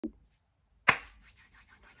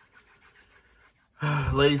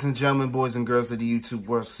Ladies and gentlemen, boys and girls of the YouTube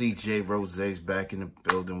world, CJ Rose's back in the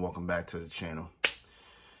building. Welcome back to the channel.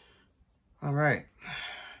 All right.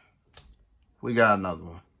 We got another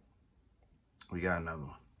one.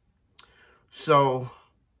 So,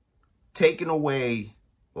 taken away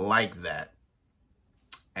like that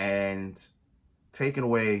and taking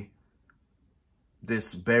away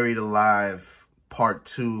this Buried Alive Part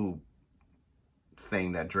 2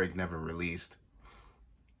 thing that Drake never released.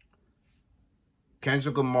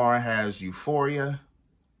 Kendrick Lamar has Euphoria,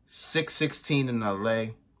 616 in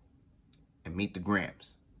LA, and Meet the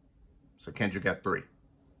Grams. So Kendrick got 3.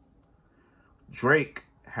 Drake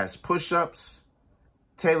has Push-Ups,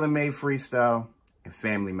 Tailor-Made Freestyle, and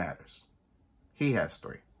Family Matters. He has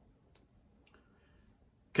 3.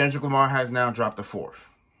 Kendrick Lamar has now dropped a 4th.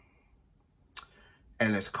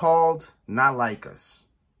 And it's called Not Like Us.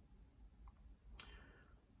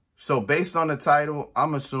 So based on the title,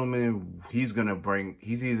 I'm assuming he's either gonna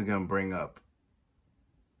bring up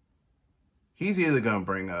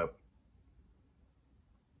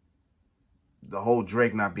the whole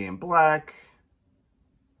Drake not being black,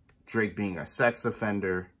 Drake being a sex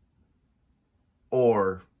offender,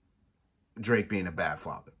 or Drake being a bad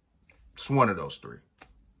father. It's one of those 3.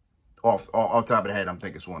 Off top of the head, I'm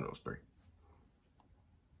thinking it's one of those 3.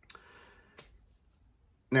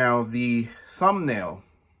 Now, the thumbnail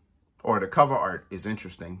or the cover art is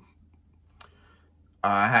interesting.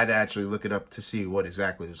 I had to actually look it up to see what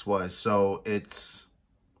exactly this was. So it's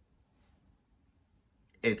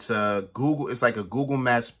like a Google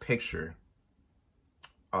Maps picture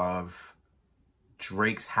of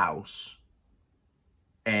Drake's house.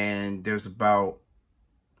 And there's about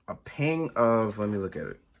a ping of, let me look at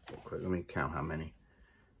it real quick. Let me count how many.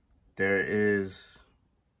 There is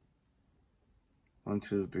 1,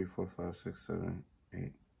 2, 3, 4, 5, 6, 7,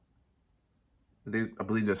 8. I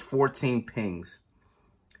believe there's 14 pings.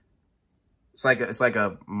 It's like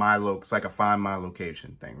a Find My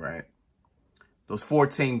Location thing, right? Those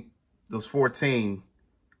 14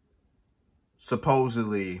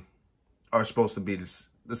 supposedly are supposed to be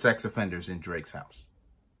the sex offenders in Drake's house.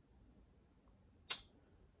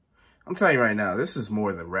 I'm telling you right now, this is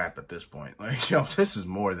more than rap at this point. Like, yo, this is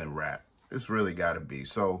more than rap. This really got to be.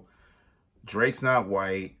 So, Drake's not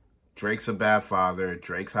white. Drake's a bad father.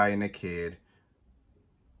 Drake's hiding a kid.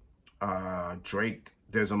 Drake,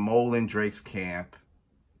 there's a mole in Drake's camp.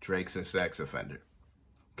 Drake's a sex offender.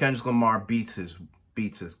 Kendrick Lamar beats his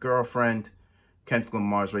girlfriend. Kendrick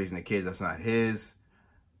Lamar's raising a kid that's not his.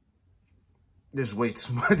 There's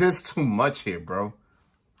too much here, bro.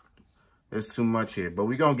 There's too much here. But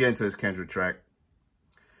we're going to get into this Kendrick track.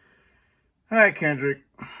 All right, Kendrick.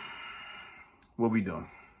 What we doing?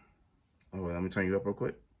 Oh, wait, let me turn you up real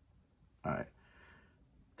quick. All right.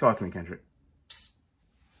 Talk to me, Kendrick. Psst.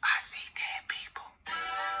 I see dead people.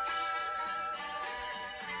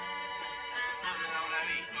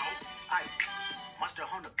 Monster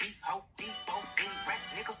on the beat, ho, depot, rap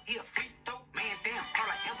nigga, he a free throw. Man, damn, all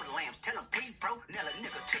like Amber Lambs, tell him breathe, bro. Nail a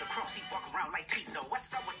nigga to the cross, he walk around like Tizo. What's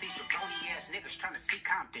up with these jabroni ass niggas trying to see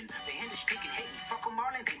Compton? The industry can hate me, fuck them all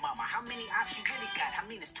and they mama. How many options you really got? I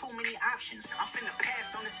mean, it's too many options. I'm finna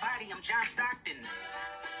pass on this body, I'm John Stockton.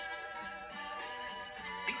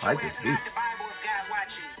 I like this beat. The Bible of God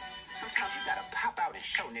watching. Sometimes you gotta pop out and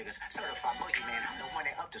show niggas. Certified boogeyman, I'm the one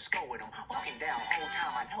that up to score with him. Walking down whole time,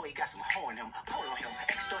 I know he got some hoe in him. Pull on him,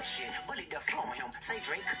 extort shit, bully the flow on him. Say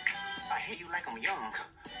Drake, I hear you like I'm young.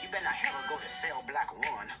 You better not ever go to cell block 1.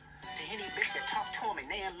 To any bitch that talk to him and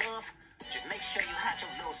they in love, just make sure you hide your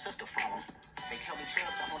little sister phone. They tell me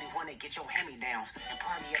Chubb's the only one that get your hand-me-downs. And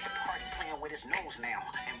party at the party playing with his nose now.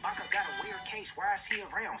 And Baka got a weird case, why is he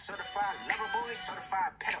around? Certified lover boys,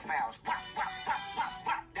 certified pedophiles. Wop, wop, wop, wop,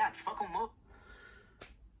 wop. That fuck him up.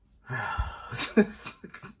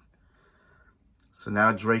 So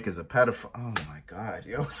now Drake is a pedophile. Oh my God,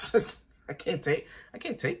 yo. I can't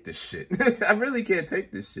take this shit. I really can't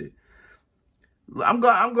take this shit. I'm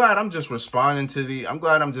glad I'm just responding to I'm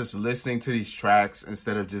glad I'm just listening to these tracks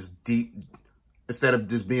instead of just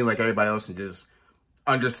being like everybody else and just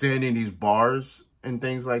understanding these bars and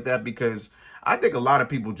things like that, because I think a lot of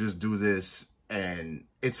people just do this, and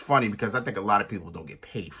it's funny because I think a lot of people don't get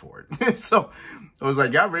paid for it. So I was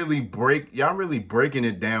like, y'all really breaking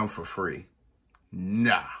it down for free.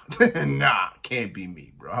 Nah, nah, can't be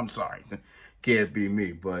me, bro. I'm sorry. Can't be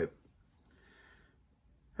me, but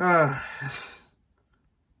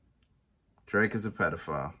Drake is a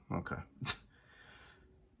pedophile. Okay.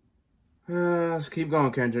 Let's keep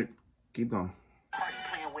going, Kendrick. Keep going. Party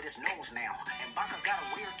playing with his nose now. And Baka got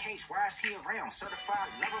a weird case. Why is he around? Certified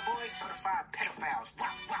lover boys, certified pedophiles.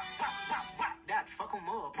 Wop, wop, wop, wop, wop. That fuck him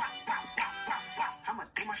up. Wop, wop, wop, wop, wop.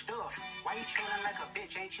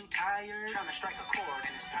 tired, trying to strike a chord,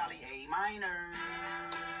 and it's probably A minor.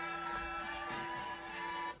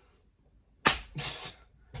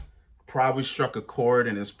 Probably struck a chord,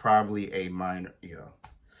 and it's probably A minor. Yo.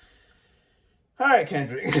 All right,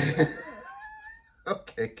 Kendrick.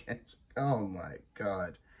 Okay, Kendrick. Oh my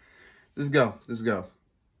God. Let's go. Let's go.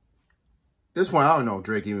 This one, I don't know if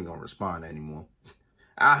Drake even gonna respond anymore.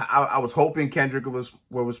 I was hoping Kendrick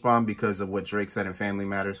will respond because of what Drake said in Family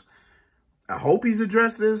Matters. I hope he's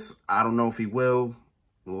addressed this. I don't know if he will.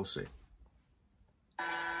 We'll see.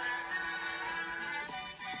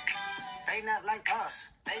 They not like us.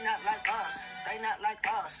 They not like us. They not like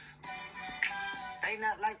us. They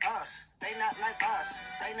not like us. They not like us.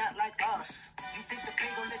 They not like us. You think the pay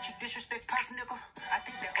gon' let you disrespect Pop, nigga? I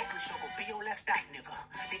think that Oakland show gon' be your last stop, nigga.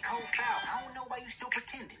 They cold foul. I don't know why you still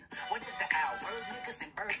pretending. What is the owl? Bird niggas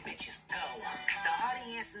and bird bitches. Go. The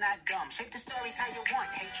audience not dumb. Shape the stories how you want.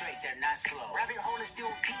 Hey Drake, they're not slow. Rabbit hole is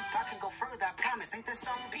still deep. I can go further, I promise. Ain't that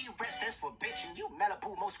something? P rest, that's for bitch. And you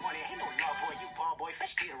Malibu most wanted. Ain't no love boy, you ball boy.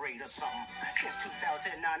 Fresh Gatorade or something. Since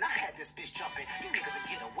 2009, I had this bitch jumping. You niggas will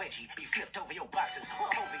get a wedgie. Be flipped over your boxes. Or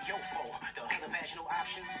over your foe. The other vaginal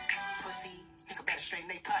option. Pussy. Nigga better straighten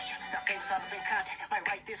they posture. Got famous all up in content. Might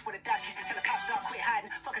write this with a doctrine. Tell the pop star quit hiding.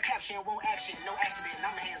 Fuck a caption, won't action. No accident.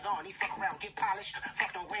 I'm hands on. He fuck around, get polished.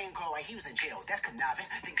 Fuck no rain grow. He was in jail. That's conniving.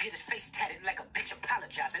 Then get his face tatted like a bitch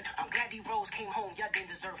apologizing. I'm glad D-Rose came home. Y'all didn't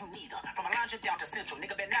deserve him neither. From Alondra down to Central.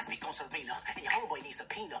 Nigga better not speak on Serena. And your homeboy needs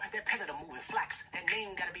subpoena. That predator moving flocks. That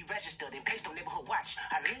name gotta be registered and placed on neighborhood watch.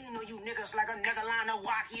 I lean on you niggas like a nigga line of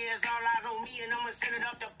walk. Yeah, it's all eyes on me and I'ma send it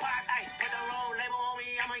up the pot. Ay, put the roll label on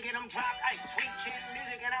me. I'ma get them dropped. Ay, sweet chin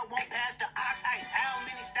music and I won't pass the ox. Ay, how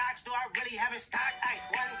many stocks do I really have in stock? Ay,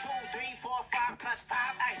 1, 2, 3, 4, 5 plus 5.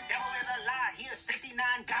 Ay, devil is a lie. Here's 69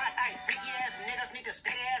 God. Ay, freaky ass niggas need to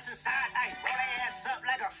stay their ass inside. Ay, roll their ass up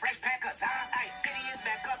like a fresh pack of Zod. Ay, city is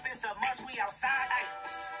back up. It's a must. We outside. Ay.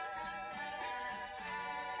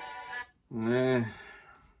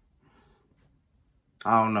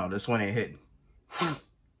 I don't know. This one ain't hitting.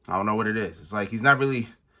 I don't know what it is. It's like he's not really.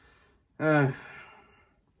 I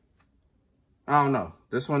don't know.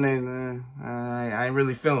 This one ain't. I ain't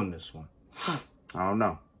really feeling this one. I don't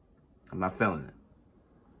know. I'm not feeling it.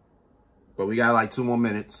 But we got like 2 more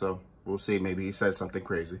minutes, so we'll see. Maybe he says something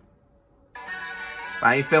crazy.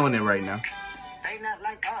 I ain't feeling it right now. They not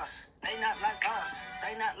like us. They not like us.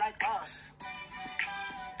 They not like us.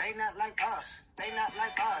 They not like us. They not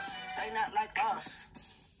like us. They not like us.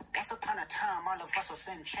 Once upon a time, all of us was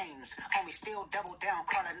in chains. Homie still double down,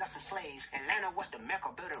 calling us some slaves. Atlanta was the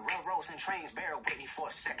mecca, building railroads and trains. Bear with me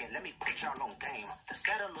for a second, let me put y'all on game. The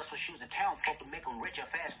settlers was choosing town folk to make them richer.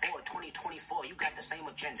 Fast forward 2024, you got the same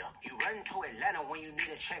agenda. You run to Atlanta when you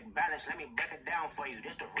need a check balance. Let me break it down for you,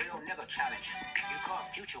 this the real nigga challenge. You caught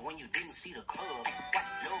Future when you didn't see the club. Ay, what,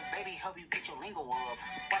 little baby, help you get your lingo up.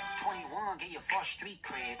 What, 21, get your first street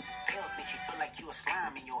cred. Hell, bitch, you feel like you a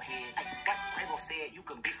slime in your head. Ay, what, Quavo said you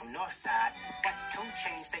can be from North Side. What, 2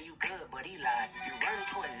 Chainz say you good, but he lied. You run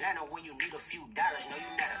to Atlanta when you need a few dollars. No,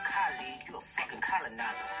 you're not a colleague, you a fucking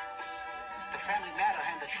colonizer. The family matter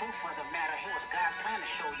and the truth of the matter. It was God's plan to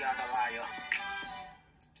show y'all the liar.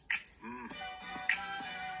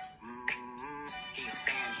 He a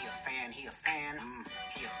fan, he a fan, he a fan.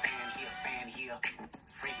 He a fan, he a fan, he a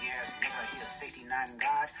freaky ass nigga. He a 69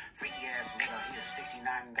 God. Freaky ass nigga, he a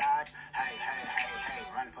 69 God. Hey, hey, hey, hey,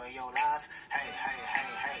 run for your life. Hey, hey,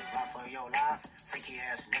 hey, hey, run for your life. Freaky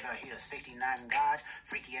ass nigga, he a 69 God.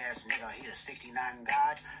 Freaky ass nigga, he a 69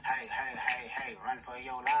 God. Hey, hey, hey, hey, run for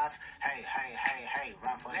your life. Hey, hey, hey, hey,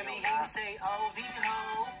 run for your life. Let me hear you say OV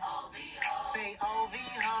ho. OV ho. Say OV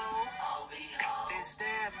ho. OV ho. Then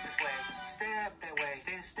step this way, step that way.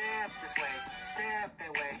 Then step this way, step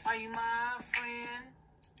that way. Are you my friend?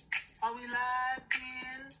 Are we locked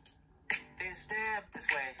in? Then step this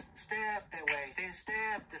way, step that way. Then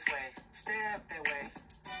step this way, step that way.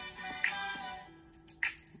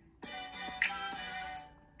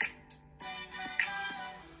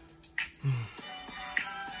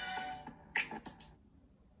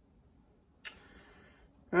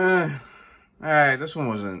 All right, this one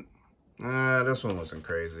wasn't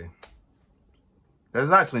crazy.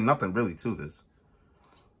 There's actually nothing really to this.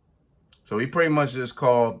 So he pretty much just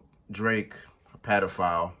called Drake a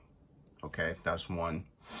pedophile. Okay, that's one.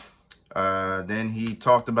 Then he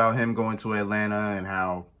talked about him going to Atlanta and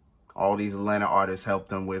how all these Atlanta artists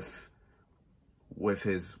helped him with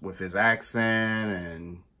his accent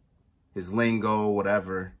and his lingo,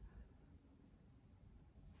 whatever.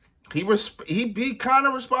 He kind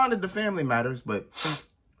of responded to Family Matters, but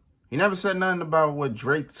he never said nothing about what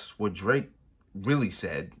Drake really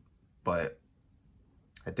said. But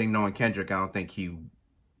I think knowing Kendrick, I don't think he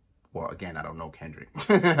Well, again, I don't know Kendrick.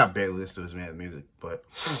 I barely listen to this man's music, but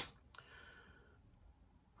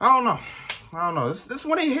I don't know. This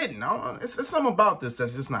one ain't hitting. I don't know. It's something about this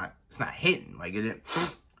that's just not. It's not hitting. Like it didn't.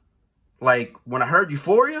 Like when I heard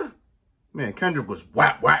Euphoria, man, Kendrick was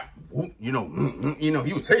whap whap. You know, he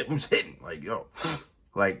was hitting. Like yo,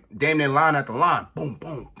 like damn near line after line, boom,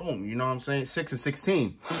 boom, boom. You know what I'm saying? 6 and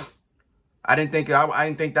 16. I didn't think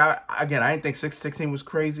that again. I didn't think 616 was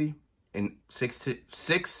crazy. And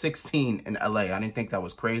 616 in LA, I didn't think that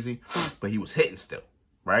was crazy, but he was hitting still,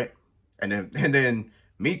 right? And then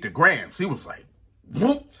Meet the Grams, he was like,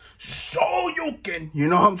 whoop, so you can, you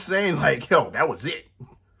know what I'm saying? Like, yo, that was it.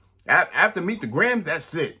 After Meet the Grams,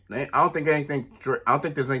 that's it. I don't think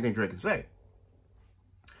there's anything Drake can say.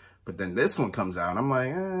 But then this one comes out, and I'm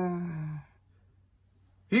like,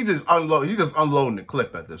 he's just unloading the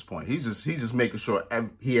clip at this point. He's just making sure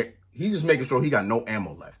he's just making sure he got no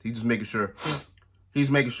ammo left. He's making sure Drake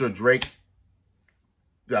making sure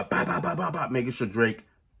Drake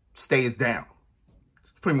stays down.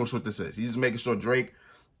 That's pretty much what this is. He's just making sure Drake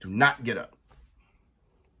do not get up.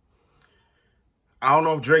 I don't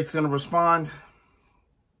know if Drake's gonna respond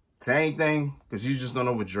to anything, because you just don't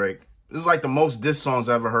know with Drake. This is like the most diss songs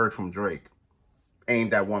I ever heard from Drake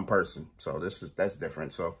aimed at one person. So that's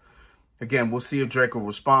different. So again, we'll see if Drake will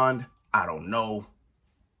respond. I don't know.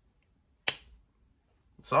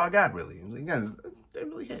 That's all I got, really. Again, they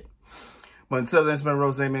really hit. But until then, it's been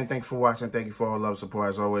Rose, man. Thank you for watching. Thank you for all love, support,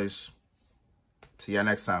 as always. See y'all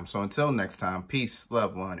next time. So until next time, peace,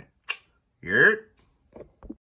 love, 100. You heard?